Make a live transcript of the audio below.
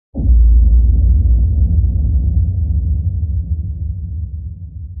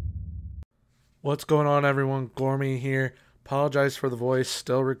What's going on, everyone? Gormy here. Apologize for the voice,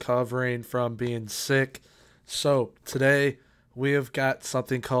 still recovering from being sick. So, today we have got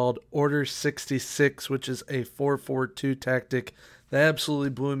something called Order 66, which is a 4-4-2 tactic that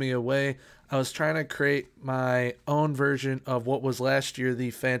absolutely blew me away. I was trying to create my own version of what was last year the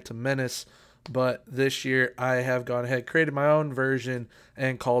Phantom Menace, but this year I have gone ahead, created my own version,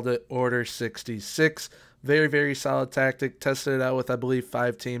 and called it Order 66. Very, very solid tactic. Tested it out with, I believe,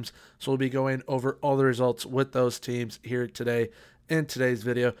 5 teams. So we'll be going over all the results with those teams here today in today's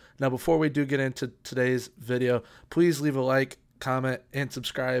video. Now, before we do get into today's video, please leave a like, comment, and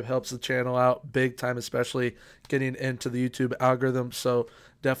subscribe. Helps the channel out big time, especially getting into the YouTube algorithm. So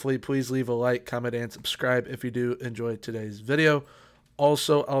definitely please leave a like, comment, and subscribe if you do enjoy today's video.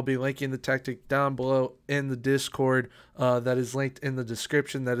 Also, I'll be linking the tactic down below in the Discord that is linked in the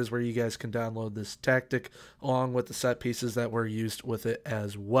description. That is where you guys can download this tactic along with the set pieces that were used with it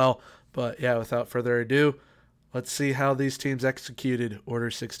as well. But yeah, without further ado, let's see how these teams executed Order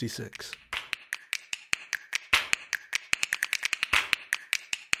 66.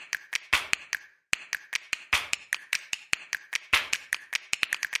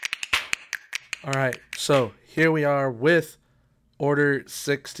 All right, so here we are with Order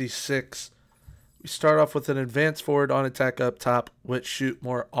 66. We start off with an advanced forward on attack up top, which shoot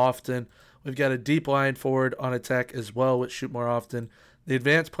more often. We've got a deep line forward on attack as well, which shoot more often. The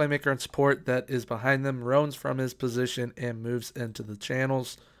advanced playmaker on support that is behind them roams from his position and moves into the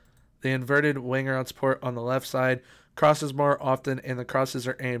channels. The inverted winger on support on the left side crosses more often, and the crosses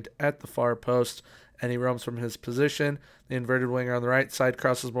are aimed at the far post, and he roams from his position. The inverted winger on the right side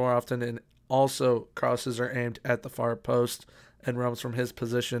crosses more often, and also crosses are aimed at the far post and roams from his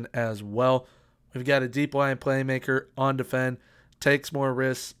position as well. We've got a deep line playmaker on defend, takes more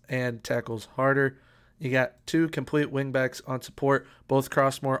risks, and tackles harder. You got 2 complete wingbacks on support, both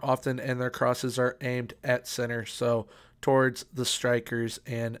cross more often, and their crosses are aimed at center, so towards the strikers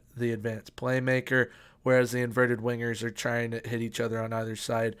and the advanced playmaker, whereas the inverted wingers are trying to hit each other on either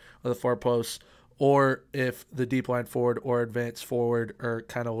side of the far posts, or if the deep line forward or advanced forward are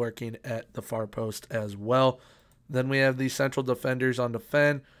kind of lurking at the far post as well. Then we have the central defenders on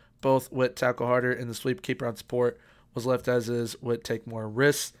defend, both with tackle harder, and the sweep keeper on support was left as is, would take more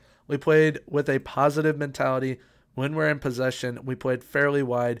risks. We played with a positive mentality. When we're in possession, we played fairly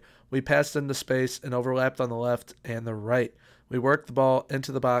wide. We passed into space and overlapped on the left and the right. We worked the ball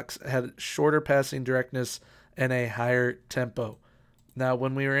into the box, had shorter passing directness, and a higher tempo. Now,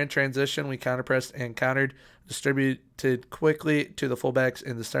 when we were in transition, we counterpressed and countered, distributed quickly to the fullbacks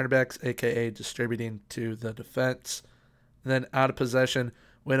and the center backs, aka distributing to the defense. Then out of possession,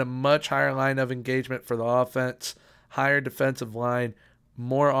 we had a much higher line of engagement for the offense, higher defensive line,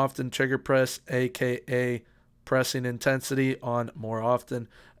 more often trigger press, aka pressing intensity on more often,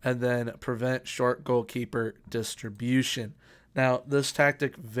 and then prevent short goalkeeper distribution. Now, this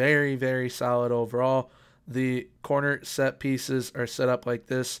tactic, very, very solid overall. The corner set pieces are set up like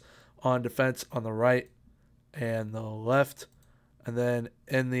this on defense on the right and the left. And then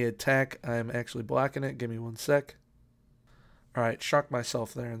in the attack, I'm actually blocking it. Give me one sec. All right, shocked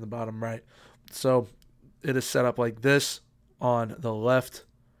myself there in the bottom right. So it is set up like this on the left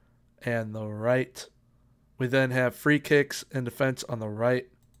and the right. We then have free kicks and defense on the right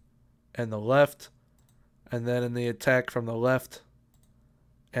and the left. And then in the attack from the left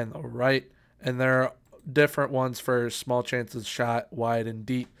and the right. And there are different ones for small chances shot, wide, and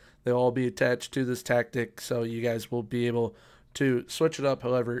deep. They'll all be attached to this tactic, so you guys will be able to switch it up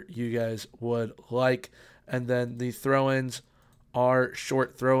however you guys would like. And then the throw-ins are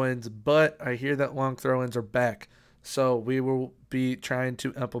short throw-ins, but I hear that long throw-ins are back. So we will be trying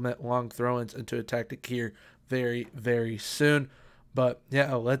to implement long throw-ins into a tactic here very, very soon. But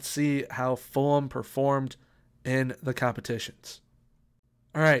yeah, let's see how Fulham performed in the competitions.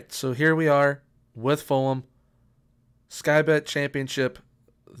 All right, so here we are with Fulham. Sky Bet Championship,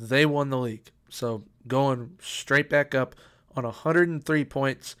 they won the league. So going straight back up on 103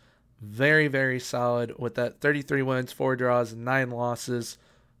 points. Very, very solid with that 33 wins, 4 draws, 9 losses,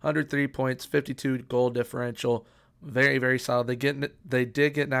 103 points, 52 goal differential. Very, very solid. They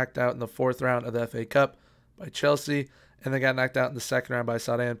did get knocked out in the 4th round of the FA Cup by Chelsea, and they got knocked out in the 2nd round by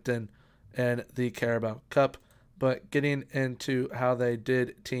Southampton and the Carabao Cup. But getting into how they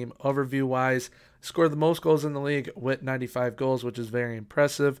did team overview-wise, scored the most goals in the league with 95 goals, which is very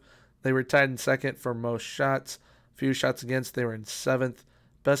impressive. They were tied in 2nd for most shots. Few shots against, they were in 7th.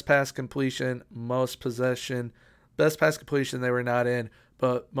 Best pass completion, most possession. Best pass completion they were not in,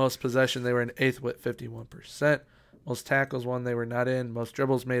 but most possession they were in 8th with 51%. Most tackles one they were not in. Most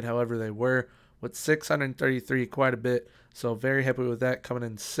dribbles made, however, they were with 633, quite a bit. So very happy with that, coming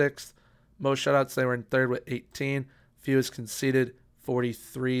in 6th. Most shutouts, they were in third with 18. Fewest conceded,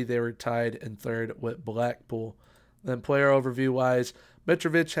 43. They were tied in third with Blackpool. Then player overview-wise,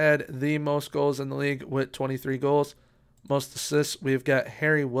 Mitrovic had the most goals in the league with 23 goals. Most assists, we've got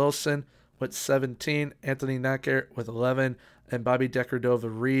Harry Wilson with 17, Anthony Nacker with 11, and Bobby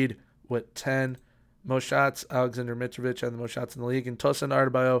Decordova-Reid with 10. Most shots, Alexander Mitrovic had the most shots in the league, and Tosin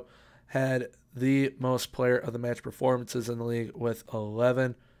Adebayo had the most player of the match performances in the league with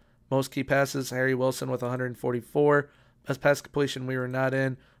 11. Most key passes, Harry Wilson with 144. Best pass completion we were not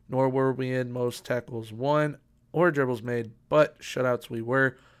in, nor were we in most tackles won or dribbles made, but shutouts we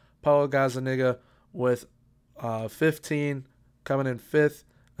were. Paulo Gazzaniga with 15, coming in 5th,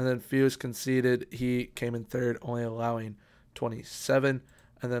 and then Fewest conceded. He came in 3rd, only allowing 27.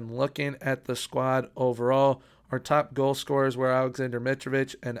 And then looking at the squad overall, our top goal scorers were Alexander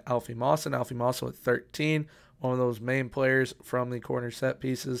Mitrovic and Alfie Mawson. Alfie Mawson with 13, one of those main players from the corner set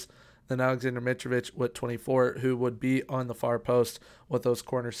pieces. Then Alexander Mitrovic with 24, who would be on the far post with those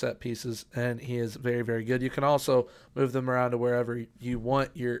corner set pieces, and he is very, very good. You can also move them around to wherever you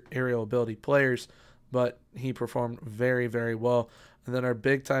want your aerial ability players, but he performed very, very well. And then our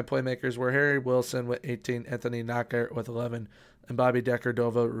big-time playmakers were Harry Wilson with 18, Anthony Nacker with 11, and Bobby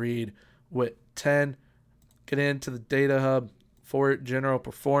Decordova-Reid with 10. Get into the data hub for general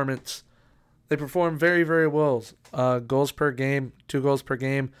performance. They performed very, very well. Goals per game, 2 goals per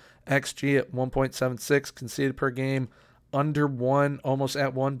game. XG at 1.76. Conceded per game, under 1. Almost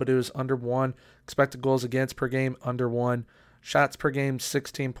at 1, but it was under 1. Expected goals against per game, under 1. Shots per game,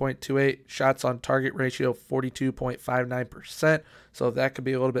 16.28. Shots on target ratio, 42.59%. So if that could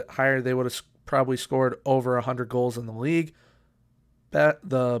be a little bit higher, they would have probably scored over 100 goals in the league.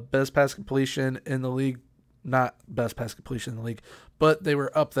 The best pass completion in the league, not best pass completion in the league, but they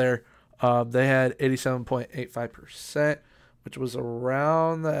were up there. They had 87.85%, which was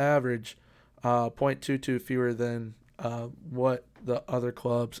around the average, 0.22 fewer than what the other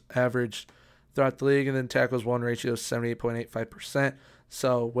clubs averaged throughout the league. And then tackles won ratio 78.85%.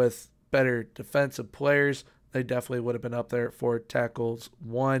 So with better defensive players, they definitely would have been up there for tackles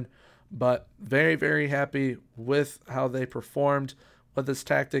won. But very, very happy with how they performed with this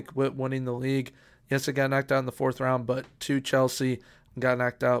tactic, with winning the league. Yes, it got knocked out in the 4th round, but to Chelsea, got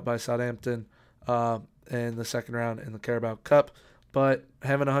knocked out by Southampton in the 2nd round in the Carabao Cup. But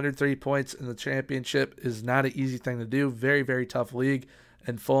having 103 points in the championship is not an easy thing to do. Very, very tough league,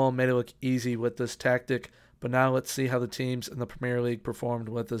 and Fulham made it look easy with this tactic. But now let's see how the teams in the Premier League performed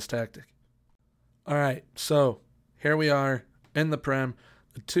with this tactic. All right, so here we are in the Prem.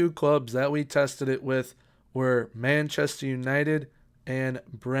 The 2 clubs that we tested it with were Manchester United and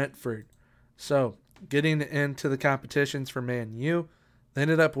Brentford. So getting into the competitions for Man U, they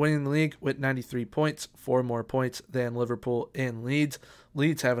ended up winning the league with 93 points, 4 more points than Liverpool and Leeds.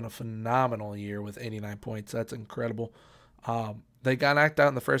 Leeds having a phenomenal year with 89 points. That's incredible. They got knocked out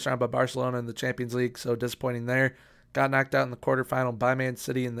in the 1st round by Barcelona in the Champions League, so disappointing there. Got knocked out in the quarterfinal by Man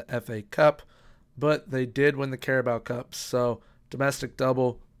City in the FA Cup, but they did win the Carabao Cup. So domestic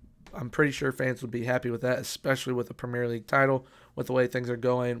double, I'm pretty sure fans would be happy with that, especially with the Premier League title, with the way things are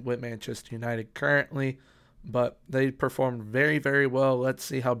going with Manchester United currently. But they performed very, very well. Let's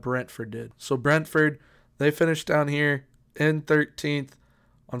see how Brentford did. So Brentford, they finished down here in 13th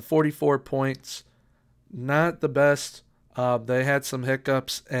on 44 points. Not the best. They had some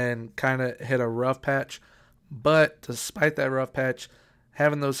hiccups and kind of hit a rough patch. But despite that rough patch,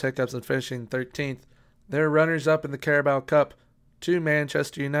 having those hiccups and finishing 13th, they're runners-up in the Carabao Cup to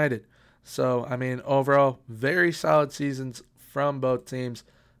Manchester United. So, I mean, overall, very solid seasons from both teams.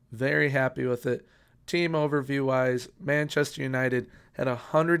 Very happy with it. Team overview-wise, Manchester United had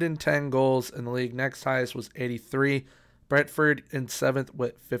 110 goals in the league. Next highest was 83. Brentford in 7th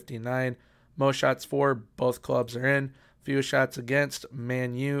with 59. Most shots for, both clubs are in. Fewest shots against,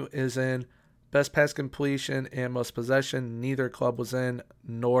 Man U is in. Best pass completion and most possession, neither club was in,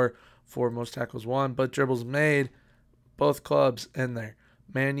 nor for most tackles won. But dribbles made, both clubs in there.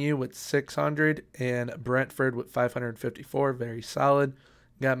 Man U with 600 and Brentford with 554. Very solid.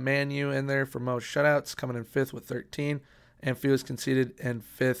 Got Man U in there for most shutouts, coming in 5th with 13. And fewest conceded in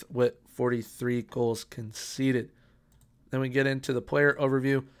 5th with 43 goals conceded. Then we get into the player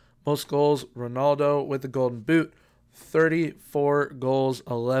overview. Most goals, Ronaldo with the Golden Boot. 34 goals,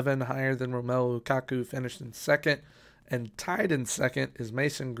 11 higher than Romelu Lukaku, finished in 2nd. And tied in 2nd is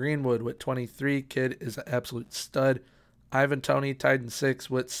Mason Greenwood with 23. Kid is an absolute stud. Ivan Toney tied in 6th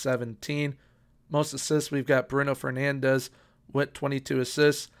with 17. Most assists, we've got Bruno Fernandes with 22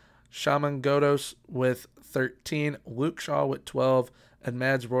 assists. Shaman Godos with 13. Luke Shaw with 12. And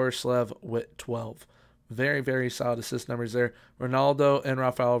Mads Roerslev with 12. Very, very solid assist numbers there. Ronaldo and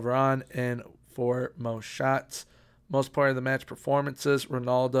Rafael Varane in for most shots. Most part of the match performances,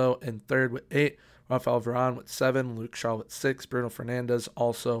 Ronaldo in third with 8, Rafael Varane with 7, Luke Shaw with 6, Bruno Fernandes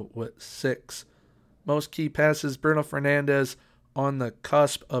also with 6. Most key passes, Bruno Fernandes on the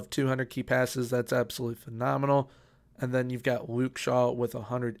cusp of 200 key passes. That's absolutely phenomenal. And then you've got Luke Shaw with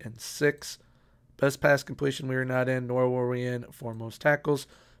 106. Best pass completion we were not in, nor were we in for most tackles.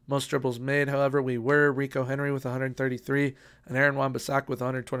 Most dribbles made, however, we were Rico Henry with 133 and Aaron Wan-Bissaka with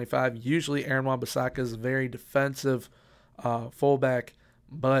 125. Usually Aaron Wan-Bissaka is a very defensive fullback,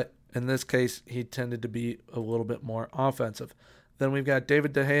 but in this case, he tended to be a little bit more offensive. Then we've got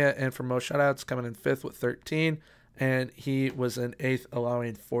David De Gea in for most shutouts, coming in 5th with 13, and he was in 8th,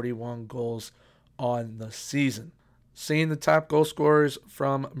 allowing 41 goals on the season. Seeing the top goal scorers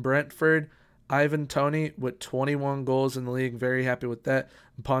from Brentford, Ivan Toney with 21 goals in the league. Very happy with that.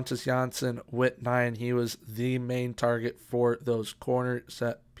 Pontus Jansson with 9. He was the main target for those corner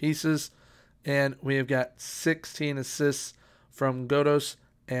set pieces. And we have got 16 assists from Godos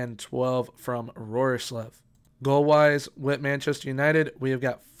and 12 from Rorislav. Goal-wise with Manchester United, we have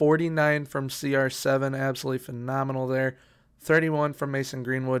got 49 from CR7. Absolutely phenomenal there. 31 from Mason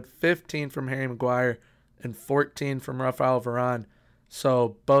Greenwood, 15 from Harry Maguire, and 14 from Rafael Varane.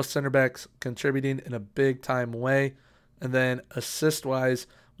 So both center backs contributing in a big-time way. And then assist-wise,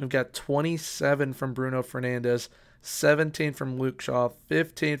 we've got 27 from Bruno Fernandes, 17 from Luke Shaw,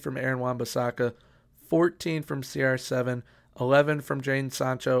 15 from Aaron Wan-Bissaka, 14 from CR7, 11 from Jadon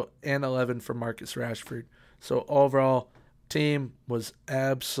Sancho, and 11 from Marcus Rashford. So overall, team was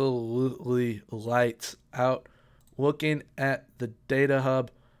absolutely lights out. Looking at the data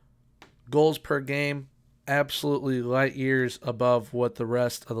hub, goals per game, absolutely light years above what the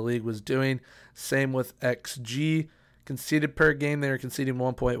rest of the league was doing. Same with XG. Conceded per game, they were conceding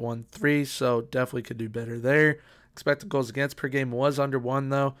 1.13, so definitely could do better there. Expected goals against per game was under 1,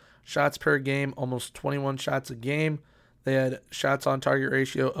 though. Shots per game, almost 21 shots a game. They had shots on target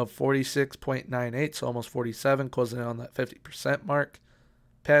ratio of 46.98, so almost 47, closing in on that 50% mark.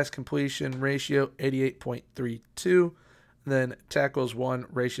 Pass completion ratio, 88.32. Then tackles won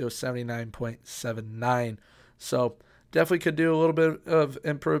ratio 79.79. So definitely could do a little bit of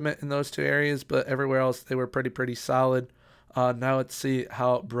improvement in those two areas, but everywhere else they were pretty solid. Now let's see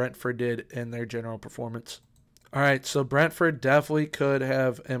how Brentford did in their general performance. All right, so Brentford definitely could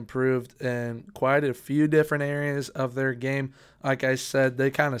have improved in quite a few different areas of their game. Like I said, they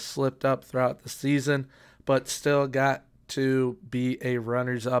kind of slipped up throughout the season, but still got to be a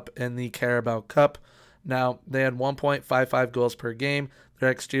runners-up in the Carabao Cup. Now, they had 1.55 goals per game.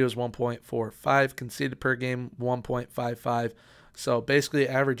 Their XG was 1.45. Conceded per game, 1.55. So basically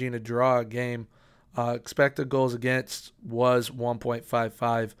averaging a draw a game. Expected goals against was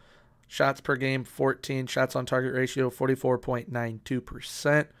 1.55. Shots per game, 14. Shots on target ratio,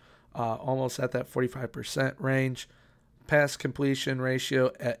 44.92%. Almost at that 45% range. Pass completion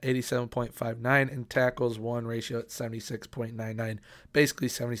ratio at 87.59. And tackles won ratio at 76.99. Basically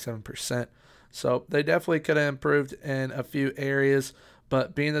 77%. So they definitely could have improved in a few areas,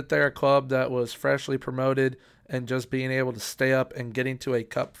 but being that they're a club that was freshly promoted and just being able to stay up and getting to a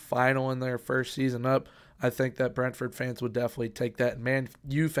cup final in their first season up, I think that Brentford fans would definitely take that. And Man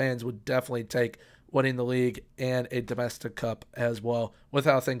U fans would definitely take winning the league and a domestic cup as well with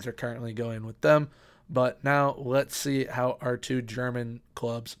how things are currently going with them. But now let's see how our two German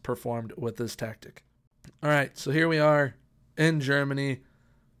clubs performed with this tactic. All right, so here we are in Germany.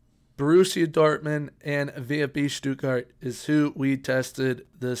 Borussia Dortmund and VfB Stuttgart is who we tested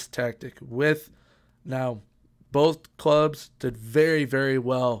this tactic with. Now, both clubs did very, very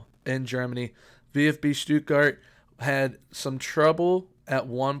well in Germany. VfB Stuttgart had some trouble at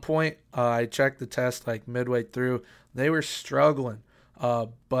one point. I checked the test like midway through. They were struggling,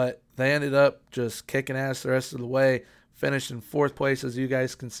 but they ended up just kicking ass the rest of the way, finished in 4th place, as you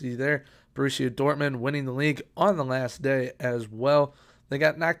guys can see there. Borussia Dortmund winning the league on the last day as well. They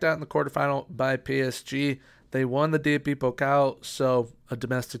got knocked out in the quarterfinal by PSG. They won the DFB Pokal, so a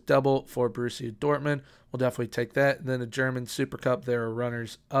domestic double for Borussia Dortmund. We'll definitely take that. Then a German Super Cup, they were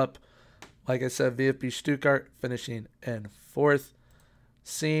runners-up. Like I said, VfB Stuttgart finishing in 4th.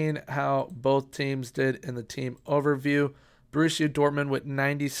 Seeing how both teams did in the team overview, Borussia Dortmund with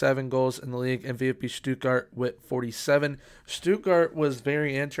 97 goals in the league and VfB Stuttgart with 47. Stuttgart was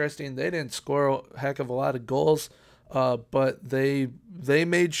very interesting. They didn't score a heck of a lot of goals, but they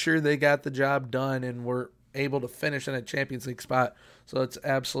made sure they got the job done and were able to finish in a Champions League spot. So it's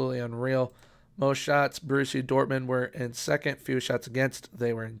absolutely unreal. Most shots, Borussia Dortmund were in 2nd. Few shots against,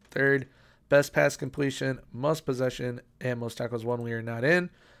 they were in 3rd. Best pass completion, most possession, and most tackles won we are not in.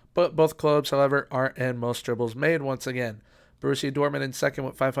 But both clubs, however, are in most dribbles made once again. Borussia Dortmund in second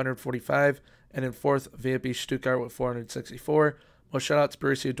with 545, and in fourth, VfB Stuttgart with 464. Most shutouts,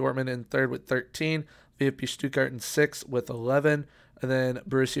 Borussia Dortmund in third with 13, VfB Stuttgart in sixth with 11, and then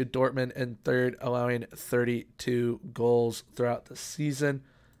Borussia Dortmund in third, allowing 32 goals throughout the season.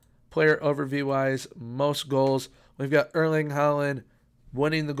 Player overview-wise, most goals, we've got Erling Haaland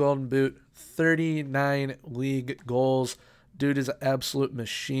winning the Golden Boot, 39 league goals. Dude is an absolute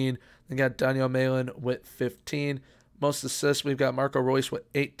machine. Then got Daniel Malin with 15. Most assists, we've got Marco Reus with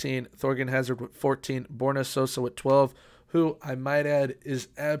 18, Thorgan Hazard with 14, Borna Sosa with 12, who I might add is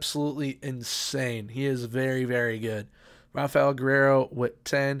absolutely insane. He is very, very good. Rafael Guerreiro with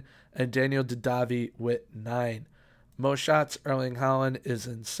 10, and Daniel Didavi with 9. Most shots, Erling Haaland is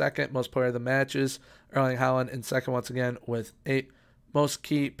in second. Most player of the matches, Erling Haaland in second once again with 8. Most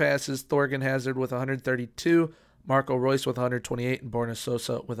key passes, Thorgan Hazard with 132, Marco Reus with 128, and Borna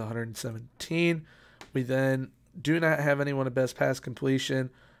Sosa with 117. We then do not have anyone at best pass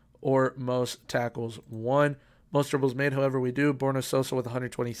completion or most tackles won. Most dribbles made, however, we do. Borna Sosa with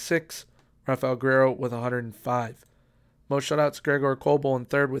 126, Rafael Guerreiro with 105. Most shutouts, Gregor Kobel in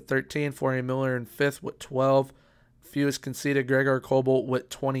third with 13, Florian Müller in fifth with 12. Fewest conceded, Gregor Kobel with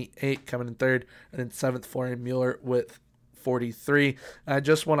 28 coming in third, and in seventh, Florian Müller with 43. I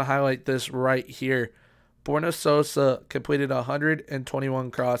just want to highlight this right here. Borna Sosa completed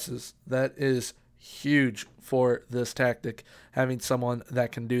 121 crosses. That is huge for this tactic, having someone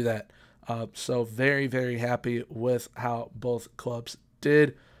that can do that. So very, very happy with how both clubs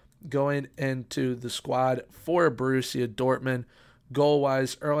did. Going into the squad for Borussia Dortmund,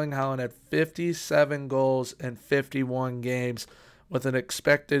 goal-wise, Erling Haaland had 57 goals in 51 games with an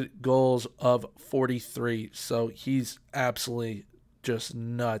expected goals of 43. So he's absolutely just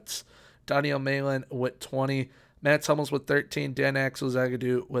nuts. Daniel Malin with 20. Mats Hummels with 13. Dan Axel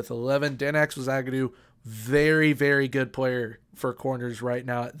Zagadou with 11. Dan Axel Zagadou, very, very good player for corners right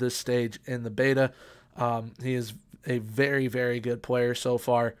now at this stage in the beta. He is a very, very good player so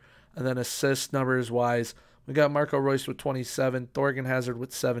far. And then assist numbers wise, we got Marco Reus with 27, Thorgan Hazard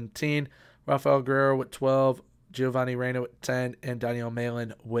with 17, Rafael Guerreiro with 12, Giovanni Reina with 10, and Daniel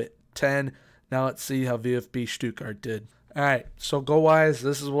Malin with 10. Now let's see how VfB Stuttgart did. All right, so goal-wise,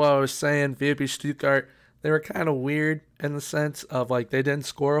 this is what I was saying. VfB Stuttgart, they were kind of weird in the sense of, like, they didn't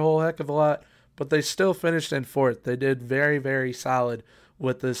score a whole heck of a lot, but they still finished in fourth. They did very, very solid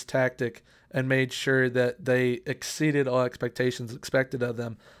with this tactic and made sure that they exceeded all expectations expected of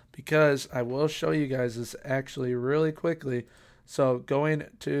them. Because I will show you guys this actually really quickly. So going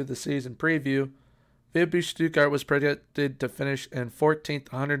to the season preview, VfB Stuttgart was predicted to finish in 14th,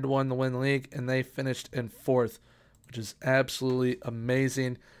 100-1 to win the league, and they finished in 4th, which is absolutely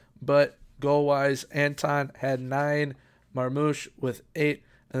amazing. But goal-wise, Anton had 9, Marmouche with 8,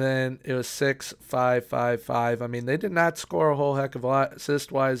 and then it was 6, 5, 5, 5. I mean, they did not score a whole heck of a lot.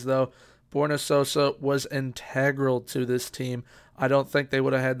 Assist-wise, though, Borna Sosa was integral to this team. I don't think they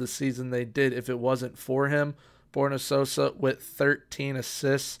would have had the season they did if it wasn't for him. Borna Sosa with 13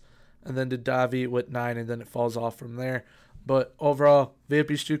 assists, and then Didavi with 9, and then it falls off from there. But overall,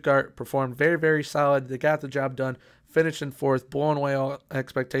 VfB Stuttgart performed very, very solid. They got the job done, finished in 4th, blowing away all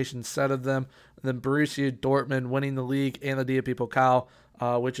expectations set of them. And then Borussia Dortmund winning the league and the DFB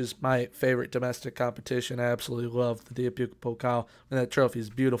Pokal, which is my favorite domestic competition. I absolutely love the DFB Pokal, and that trophy is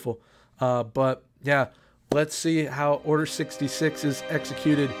beautiful. But yeah, let's see how Order 66 is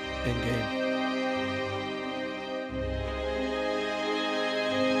executed in game.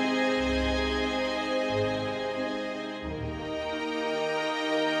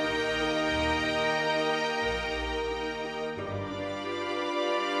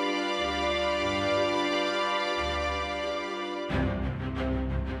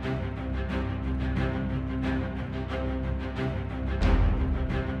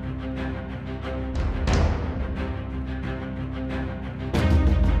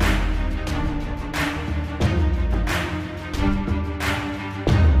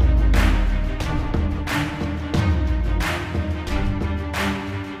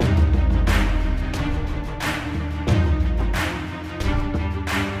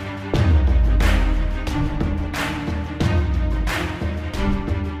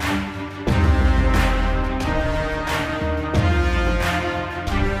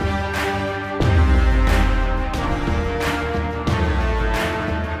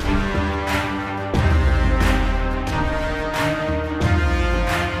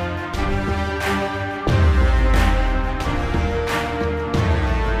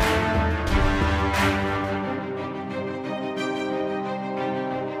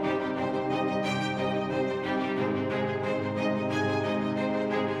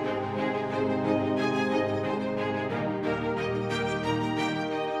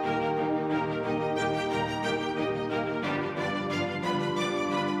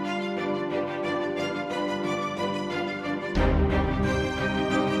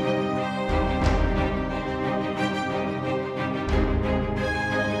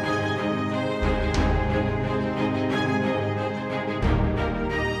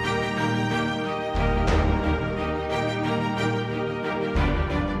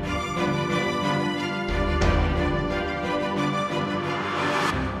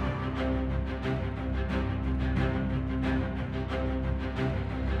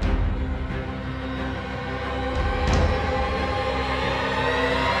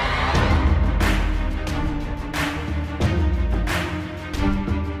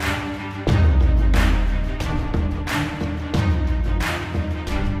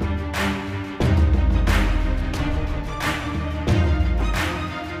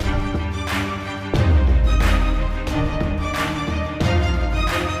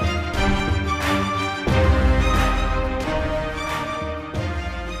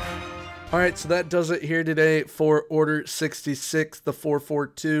 right, so that does it here today for Order 66, the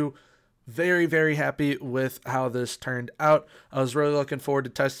 442. Very, very happy with how this turned out. I was really looking forward to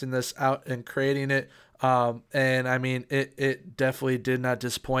testing this out and creating it. And I mean, it definitely did not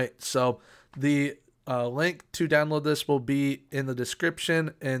disappoint. So the link to download this will be in the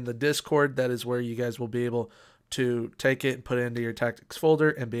description in the Discord. That is where you guys will be able to take it and put it into your tactics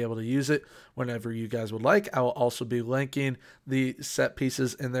folder and be able to use it whenever you guys would like. I will also be linking the set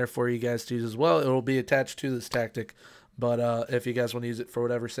pieces in there for you guys to use as well. It will be attached to this tactic, but if you guys want to use it for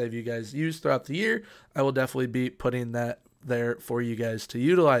whatever save you guys use throughout the year, I will definitely be putting that there for you guys to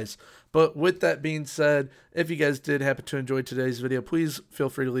utilize. But with that being said, if you guys did happen to enjoy today's video, please feel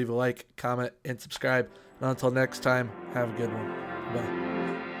free to leave a like, comment, and subscribe. And until next time, have a good one. Bye.